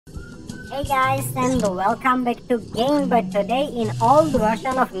Hey guys, and welcome back to game. But today in old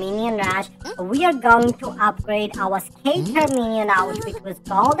version of Minion Rush, we are going to upgrade our skater minion outfit with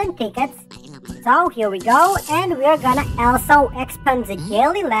golden tickets. So here we go, and we are gonna also expand the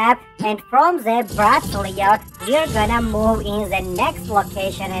daily lab, and from the Bratz layer we are gonna move in the next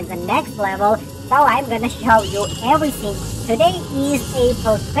location and the next level. So I'm gonna show you everything. Today is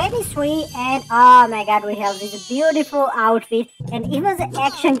April 23, and oh my god, we have this beautiful outfit and even the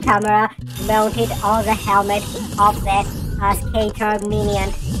action camera mounted on the helmet of that skater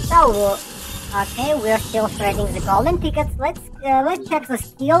minion. So okay, we're still shredding the golden tickets. Let's check the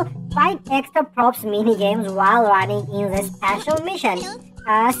skill. Find extra props mini games while running in the special mission.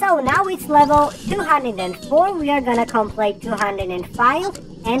 So now it's level 204. We are gonna complete 205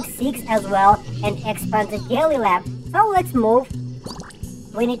 and 6 as well and expand the daily lab. So let's move.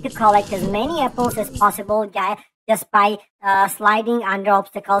 We need to collect as many apples as possible, guys, just by sliding under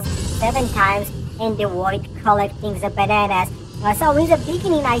obstacles 7 times in the void, collecting the bananas. So in the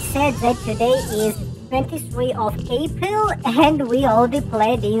beginning I said that today is 23 of April and we already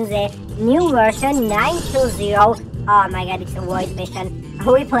played in the new version 920. Oh my god, it's a void mission.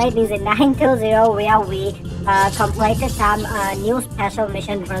 We played in the 920 where we completed some new special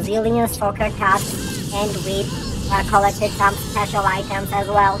mission, Brazilian soccer tasks, and we collected some special items as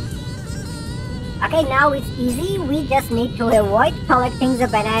well. Okay, now it's easy. We just need to avoid collecting the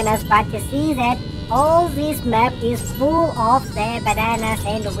bananas, but you see that all this map is full of the bananas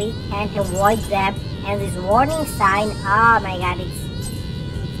and we can't avoid them. And this warning sign, oh my god, it's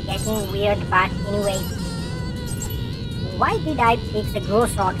getting weird, but anyway. Why did I pick the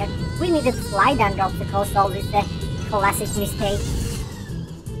gross rocket? We needed to slide under obstacles, so this is a classic mistake.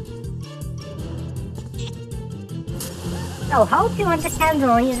 So hope you understand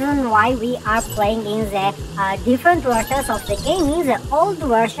the reason why we are playing in the different versions of the game. In the old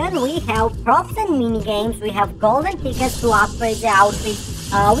version we have props and mini games, we have golden tickets to upgrade the outfit,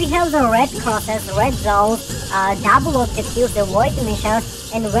 we have the red crosses, red zones, double objectives, the void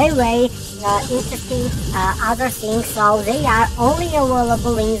missions, and very interesting other things. So they are only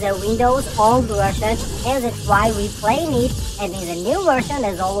available in the Windows old version, and that's why we playing it. And in the new version,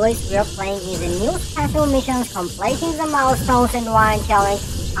 as always, we are playing in the new special missions, completing the milestones and warrant challenge,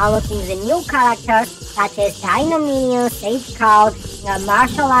 unlocking the new characters such as Dino Minion, Sage Crowd,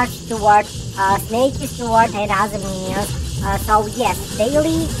 Martial Arts Steward, Snakey Steward, and other minions. So yes,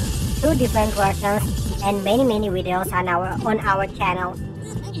 daily 2 different versions and many videos on our channel.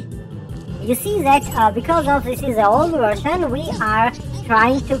 You see that because of this is the old version, we are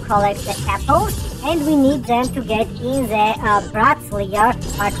trying to collect the apples and we need them to get in the Bratz layer.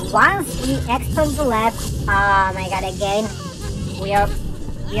 But once we expand the lab, oh my god, again we are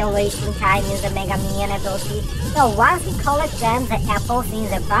wasting time in the Mega Minion ability. So once we collect them, the apples in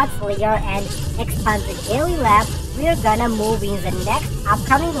the Bratz layer, and expand the daily lab, we are gonna move in the next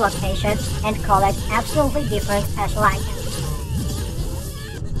upcoming location and collect absolutely different special items.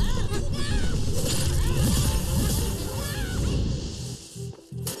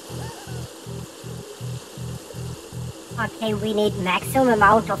 Okay, we need maximum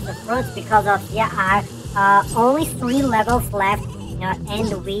amount of the fruits because of there are only 3 levels left,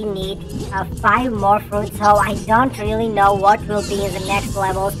 and we need 5 more fruits. So I don't really know what will be in the next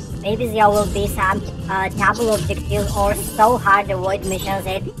levels. Maybe there will be some double objectives or so hard avoid missions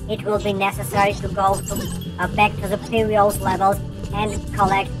that it will be necessary to go back to the previous levels and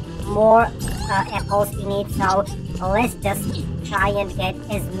collect more apples in it. So let's just try and get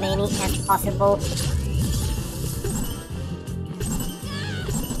as many as possible.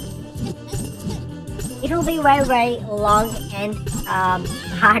 It will be very long and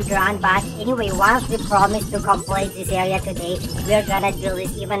hard run, but anyway, once we promise to complete this area today, we are gonna do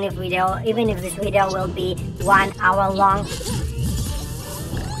this even if this video will be 1 hour long.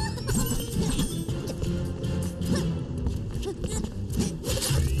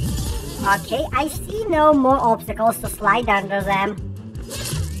 Okay, I see no more obstacles to slide under them.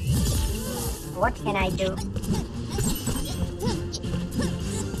 What can I do?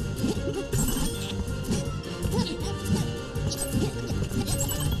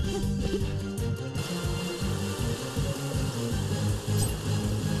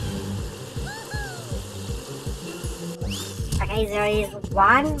 Okay, there is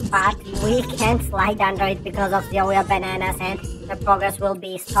one, but we can't slide under it because of the real bananas and the progress will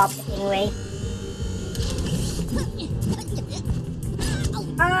be stopped anyway.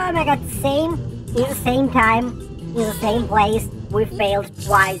 Oh my god, in the same time, in the same place, we failed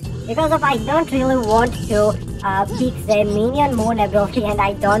twice. Because of I don't really want to pick the Minion Moon ability and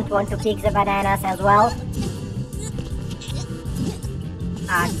I don't want to pick the bananas as well.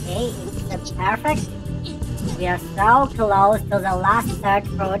 Okay, it's perfect. We are so close to the last third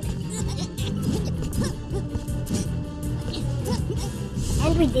fruit.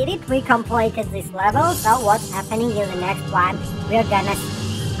 And we did it, we completed this level, so what's happening in the next one, we're gonna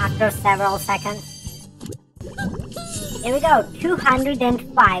see after several seconds. Here we go,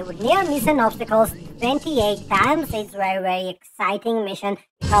 205, near mission obstacles 28 times. It's very exciting mission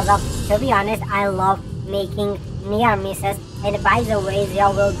because of, to be honest, I love making near misses. And by the way, there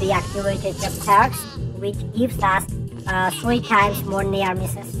will be activated the perks, which gives us 3 times more near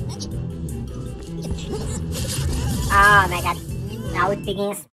misses. Oh my god, now it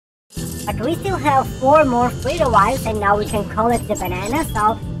begins. But we still have 4 more free revives and now we can collect the banana,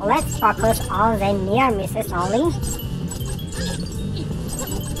 so let's focus on the near misses only.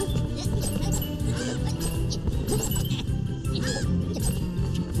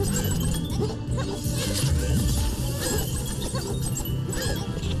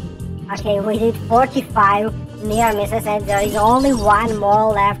 Okay, we did 45 near misses and there is only 1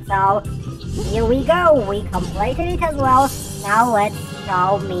 more left, so here we go, we completed it as well. Now let's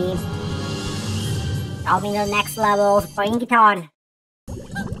show me the next levels, bring it on.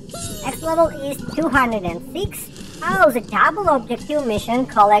 Next level is 206. Oh, the double objective mission,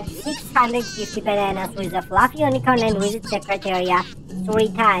 collect 650 bananas with a fluffy unicorn and visit Secretariat 3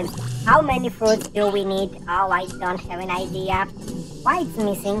 times. How many fruits do we need? Oh, I don't have an idea. Why it's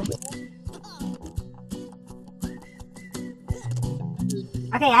missing?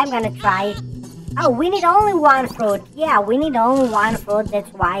 Okay, I'm gonna try. Oh, we need only 1 fruit. Yeah, we need only 1 fruit, that's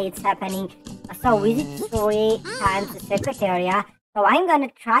why it's happening. So visit 3 times the Secretariat. So I'm gonna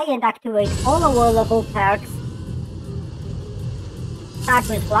try and activate all available perks. Start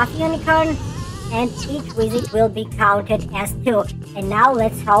with Fluffy Unicorn, and each visit will be counted as 2. And now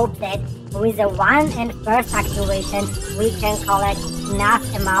let's hope that with the 1 and first activation, we can collect enough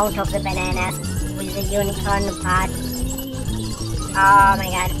amount of the bananas with the unicorn part. Oh my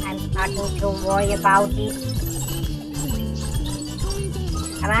god, I'm starting to worry about it.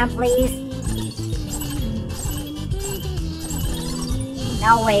 Come on, please.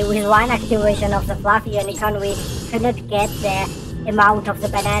 No way, with 1 activation of the Fluffy Unicorn, we couldn't get the amount of the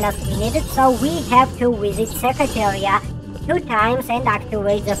bananas we needed, so we have to visit Secretariat 2 times and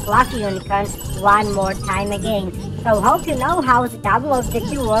activate the Fluffy Unicorn 1 more time again. So hope you know how the double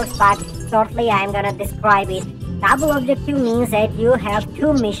objective works, but shortly I'm gonna describe it. Double objective means that you have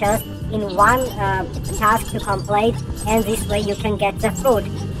 2 missions in 1 task to complete, and this way you can get the fruit.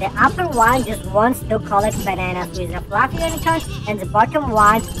 The upper one just wants to collect bananas with a Fluffy Unicorn, and the bottom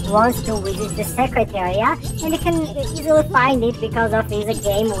one wants to visit the Secretariat, and you can easily find it because of this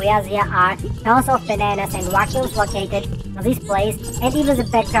game where there are tons of bananas and vacuums located in this place, and even the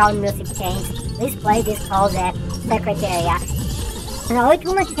background music changes. This place is called the Secretariat. So it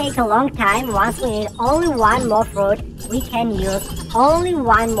will not take a long time. Once we need only 1 more fruit, we can use only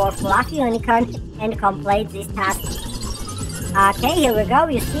 1 more Fluffy Unicorn and complete this task. Okay, here we go.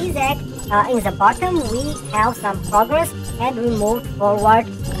 You see that in the bottom we have some progress and we moved forward.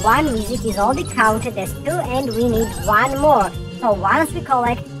 1 visit is already counted as 2 and we need 1 more. So once we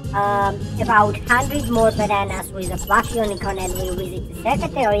collect about 100 more bananas with a Fluffy Unicorn and we visit the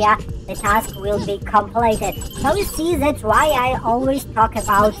Secretariat, the task will be completed. So you see, that's why I always talk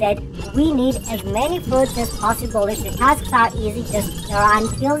about that we need as many fruits as possible. If the tasks are easy, just run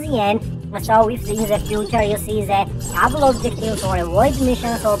till the end. So if in the future you see the double objectives or avoid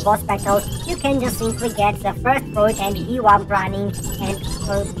missions or boss battles, you can just simply get the first fruit and give up running and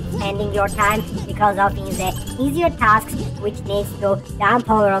spending your time because of the easier tasks which needs to jump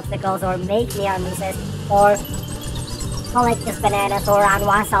over obstacles or make near misses or collect these bananas or run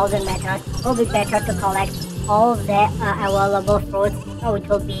 1000 meters. It will be better to collect all the available fruits, so it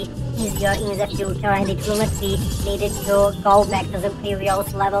will be easier in the future and it will not be needed to go back to the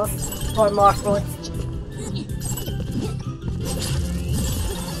previous levels for more fruits.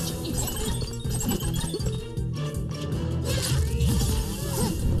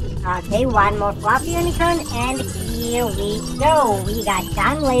 Okay, 1 more Fluffy Unicorn and here we go. We got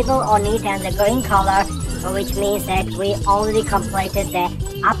done label on it and the green color, which means that we already completed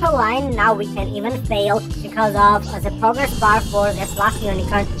the upper line. Now we can even fail because of the progress bar for the Fluffy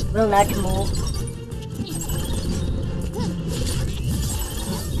Unicorn will not move.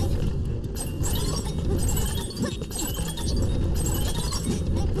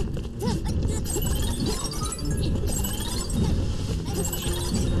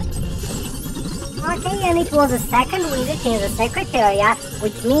 Okay, and it was a second visit in the Secretariat,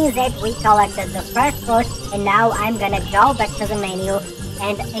 which means that we collected the first fruit, and now I'm gonna go back to the menu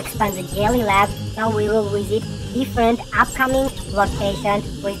and expand the Jelly Lab, so we will visit different upcoming location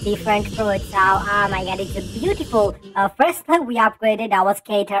with different fruits. So, oh my god, it's beautiful. First, we upgraded our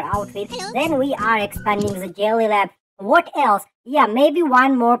skater outfit. Then we are expanding the jelly lab. What else? Yeah, maybe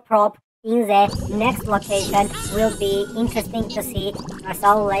one more prop in the next location will be interesting to see.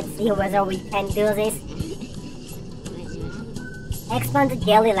 So let's see whether we can do this. Expand the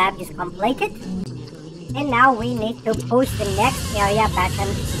jelly lab is completed. And now we need to push the next area button.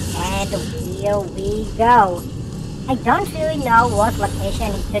 And here we go. I don't really know what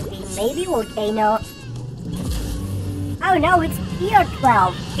location it should be. Maybe volcano. Oh no, it's Pier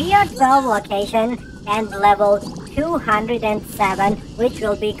 12. Pier 12 location and level 207, which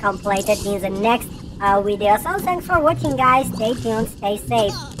will be completed in the next video. So thanks for watching, guys. Stay tuned, stay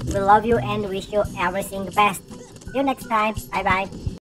safe. We love you and wish you everything best. See you next time. Bye bye.